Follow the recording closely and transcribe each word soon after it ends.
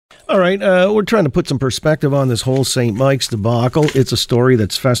All right, we're trying to put some perspective on this whole St. Mike's debacle. It's a story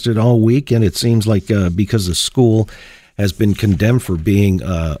that's festered all week, and it seems like because the school has been condemned for being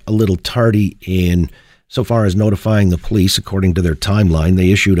a little tardy in so far as notifying the police, according to their timeline.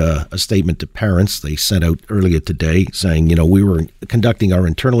 They issued a statement to parents they sent out earlier today saying, we were conducting our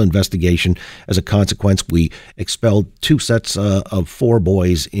internal investigation. As a consequence, we expelled 2 sets of 4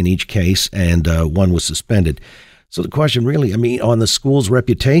 boys in each case, and 1 was suspended. So the question really, on the school's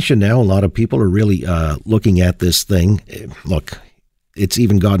reputation now, a lot of people are really looking at this thing. Look, it's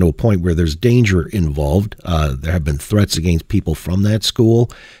even gotten to a point where there's danger involved. There have been threats against people from that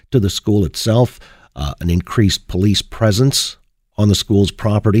school to the school itself, an increased police presence on the school's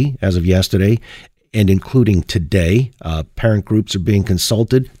property as of yesterday, and including today. Parent groups are being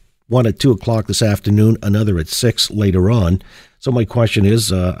consulted, one at 2 o'clock this afternoon, another at 6 later on. So my question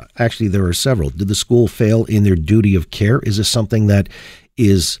is, actually, there are several. Did the school fail in their duty of care? Is this something that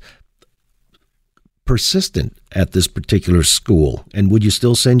is persistent at this particular school? And would you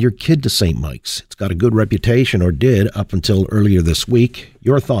still send your kid to St. Mike's? It's got a good reputation, or did, up until earlier this week.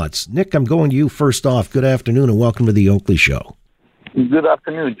 Your thoughts. Nick, I'm going to you first off. Good afternoon and welcome to the Oakley Show. Good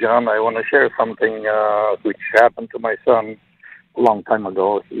afternoon, John. I want to share something which happened to my son a long time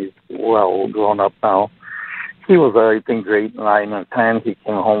ago. He's well grown up now. He was, I think, grade 9 or 10. He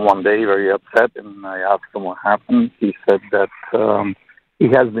came home one day very upset, and I asked him what happened. He said that he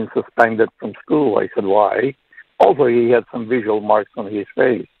has been suspended from school. I said, why? Also, he had some visual marks on his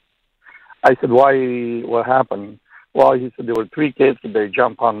face. I said, why? What happened? Well, he said there were 3 kids. They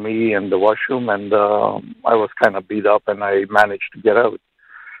jumped on me in the washroom, and I was kind of beat up, and I managed to get out.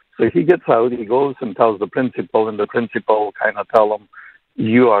 So he gets out. He goes and tells the principal, and the principal kind of tell him,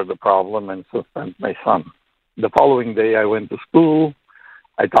 you are the problem, and suspend my son. The following day, I went to school.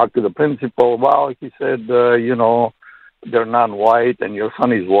 I talked to the principal. Well, he said, they're non-white, and your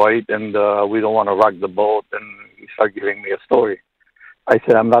son is white, and we don't want to rock the boat. And he started giving me a story. I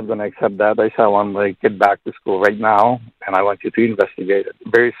said, I'm not going to accept that. I said, I want my kid back to school right now, and I want you to investigate it.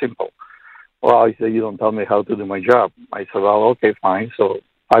 Very simple. Well, he said, you don't tell me how to do my job. I said, well, okay, fine. So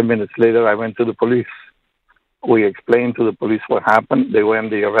 5 minutes later, I went to the police. We explained to the police what happened. They went,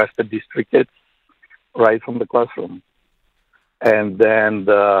 they arrested these 3 kids right from the classroom. And then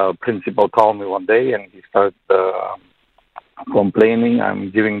the principal called me one day, and he started complaining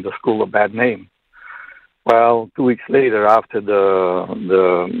I'm giving the school a bad name. Well, 2 weeks later, after the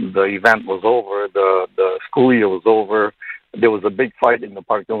event was over, the school year was over, there was a big fight in the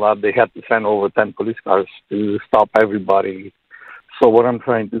parking lot. They had to send over 10 police cars to stop everybody. So what I'm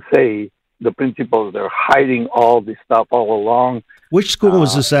trying to say, the principals, they're hiding all this stuff all along. Which school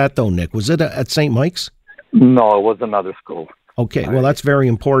was this at, though, Nick? Was it at St. Mike's? No, it was another school. Okay, well, that's very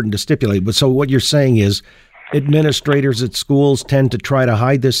important to stipulate. But so what you're saying is administrators at schools tend to try to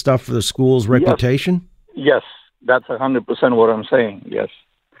hide this stuff for the school's reputation? Yes, that's 100% what I'm saying, yes.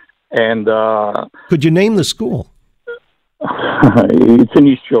 And could you name the school? It's in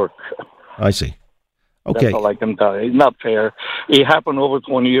East York. I see. Okay. That's all I can tell you. It's not fair. It happened over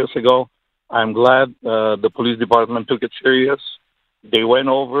 20 years ago. I'm glad the police department took it serious. They went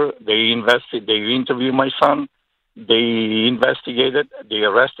over, they interviewed my son, they investigated, they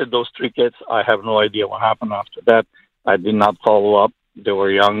arrested those 3 kids. I have no idea what happened after that. I did not follow up. They were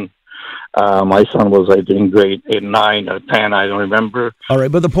young. My son was, I think, grade 8, 9, or 10, I don't remember. All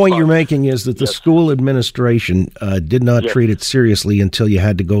right, but the point you're making is that the school administration did not treat it seriously until you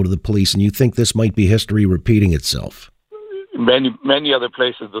had to go to the police, and you think this might be history repeating itself. Many other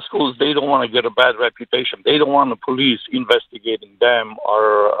places, the schools, they don't want to get a bad reputation. They don't want the police investigating them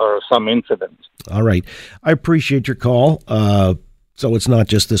or some incidents. All right. I appreciate your call. So it's not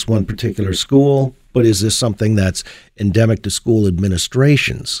just this one particular school, but is this something that's endemic to school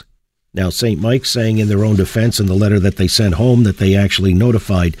administrations? Now, St. Mike's saying in their own defense in the letter that they sent home that they actually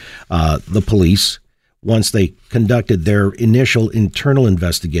notified the police once they conducted their initial internal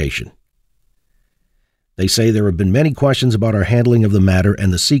investigation. They say there have been many questions about our handling of the matter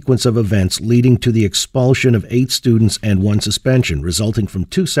and the sequence of events leading to the expulsion of 8 students and 1 suspension, resulting from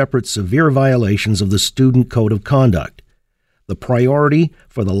 2 separate severe violations of the Student Code of Conduct. The priority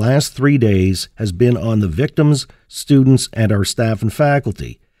for the last 3 days has been on the victims, students, and our staff and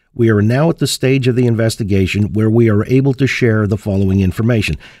faculty. We are now at the stage of the investigation where we are able to share the following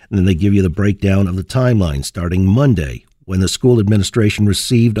information. And then they give you the breakdown of the timeline starting Monday, when the school administration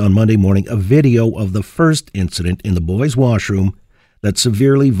received on Monday morning a video of the first incident in the boys' washroom that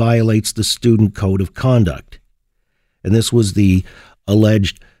severely violates the Student Code of Conduct. And this was the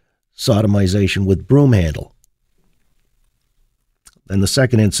alleged sodomization with broom handle. And the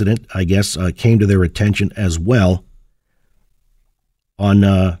second incident, I guess, came to their attention as well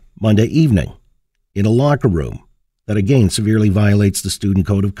on Monday evening in a locker room that again severely violates the student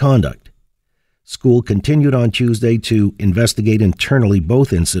code of conduct. School continued on Tuesday to investigate internally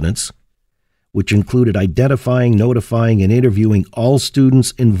both incidents, which included identifying, notifying, and interviewing all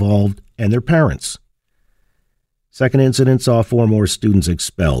students involved and their parents. Second incident saw 4 more students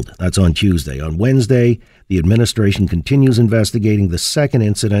expelled. That's on Tuesday. On Wednesday, the administration continues investigating the second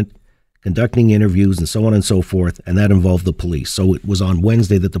incident, conducting interviews and so on and so forth, and that involved the police. So it was on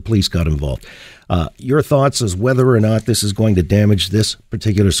Wednesday that the police got involved. Your thoughts as whether or not this is going to damage this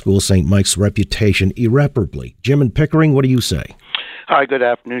particular school, St. Mike's, reputation irreparably. Jim and Pickering, what do you say? Hi, good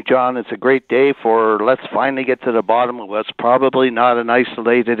afternoon, John. It's a great day for let's finally get to the bottom of what's probably not an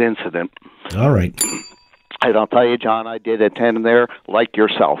isolated incident. All right. And I'll tell you, John, I did attend there like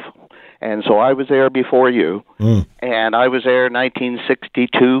yourself. And so I was there before you, and I was there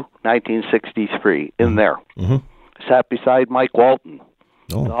 1962, 1963, in there. Sat beside Mike Walton.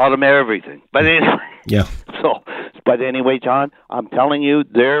 Taught him everything. But anyway, but anyway, John, I'm telling you,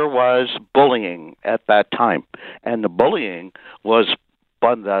 there was bullying at that time. And the bullying was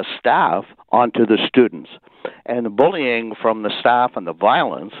from the staff onto the students. And the bullying from the staff and the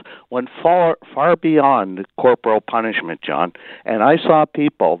violence went far beyond corporal punishment, John. And I saw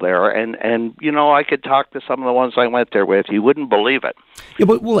people there, and you know, I could talk to some of the ones I went there with. You wouldn't believe it. Yeah,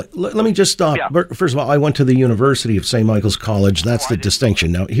 but let me just stop. Yeah. First of all, I went to the University of St. Michael's College. That's the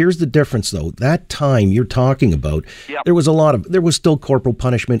distinction. Now, here's the difference, though. That time you're talking about, there was still corporal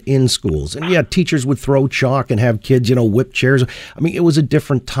punishment in schools. And yeah, teachers would throw chalk and have kids, whip chairs. I mean, it was a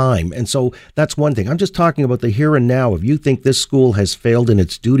different time. And so that's one thing. I'm just talking about the here and now. If you think this school has failed in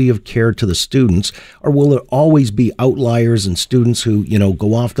its duty of care to the students, or will there always be outliers and students who,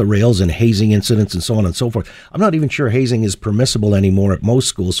 go off the rails and hazing incidents and so on and so forth? I'm not even sure hazing is permissible anymore at most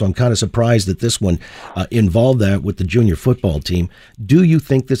schools, so I'm kind of surprised that this one involved that with the junior football team. Do you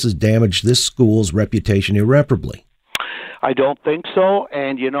think this has damaged this school's reputation irreparably? I don't think so.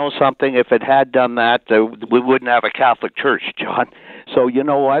 And you know something, if it had done that, we wouldn't have a Catholic church, John. So you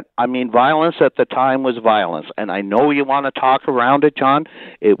know what? I mean, violence at the time was violence. And I know you want to talk around it, John.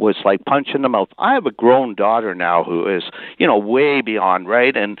 It was like punch in the mouth. I have a grown daughter now who is, way beyond,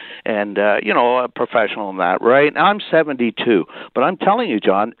 right? And a professional in that, right? I'm 72. But I'm telling you,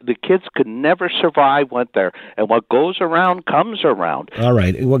 John, the kids could never survive went there. And what goes around comes around. All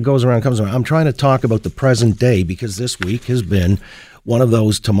right. What goes around comes around. I'm trying to talk about the present day because this week has been one of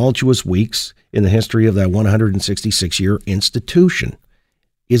those tumultuous weeks in the history of that 166-year institution.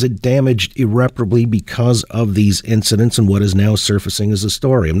 Is it damaged irreparably because of these incidents and what is now surfacing as a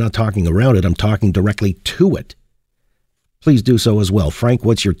story? I'm not talking around it. I'm talking directly to it. Please do so as well. Frank,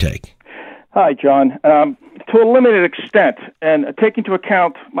 what's your take? Hi, John. To a limited extent, and taking into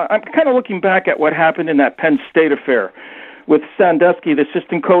account, I'm kind of looking back at what happened in that Penn State affair with Sandusky, the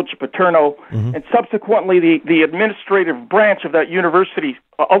assistant coach, Paterno, and subsequently the administrative branch of that university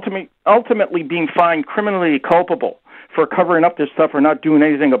ultimately being found criminally culpable for covering up this stuff or not doing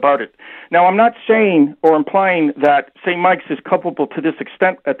anything about it. Now, I'm not saying or implying that St. Mike's is culpable to this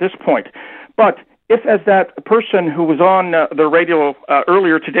extent at this point, but if, as that person who was on the radio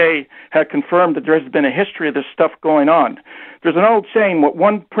earlier today had confirmed that there has been a history of this stuff going on, there's an old saying, what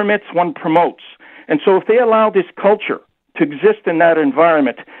one permits, one promotes. And so if they allow this culture to exist in that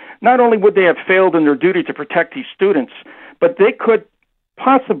environment, not only would they have failed in their duty to protect these students, but they could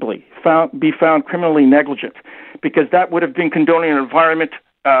possibly be found criminally negligent, because that would have been condoning an environment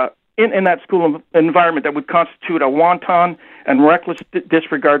in that school environment that would constitute a wanton and reckless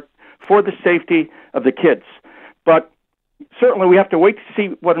disregard for the safety of the kids. But certainly we have to wait to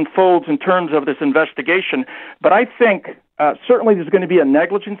see what unfolds in terms of this investigation. But I think certainly there's going to be a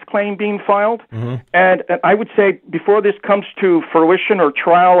negligence claim being filed. And I would say before this comes to fruition or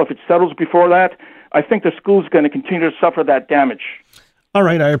trial, if it settles before that, I think the school's going to continue to suffer that damage. All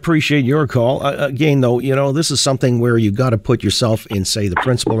right, I appreciate your call. Again, though, this is something where you got to put yourself in, say, the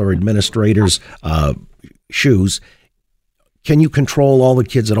principal or administrator's shoes. Can you control all the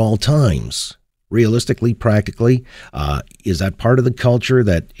kids at all times? Realistically, practically, is that part of the culture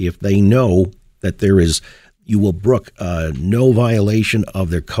that if they know that you will brook no violation of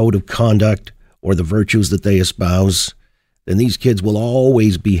their code of conduct or the virtues that they espouse, then these kids will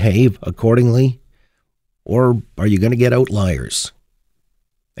always behave accordingly? Or are you going to get outliers?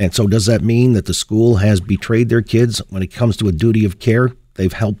 And so does that mean that the school has betrayed their kids when it comes to a duty of care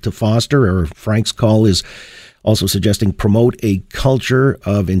they've helped to foster? Or Frank's call is also suggesting promote a culture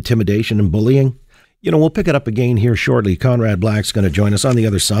of intimidation and bullying? We'll pick it up again here shortly. Conrad Black's going to join us on the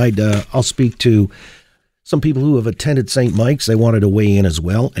other side. I'll speak to Some people who have attended St. Mike's, they wanted to weigh in as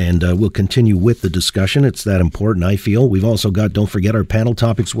well, and we'll continue with the discussion. It's that important, I feel. We've also got, don't forget, our panel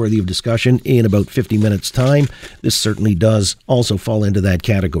topics worthy of discussion in about 50 minutes' time. This certainly does also fall into that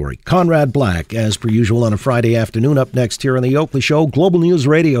category. Conrad Black, as per usual on a Friday afternoon, up next here on The Oakley Show, Global News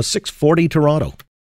Radio, 640 Toronto.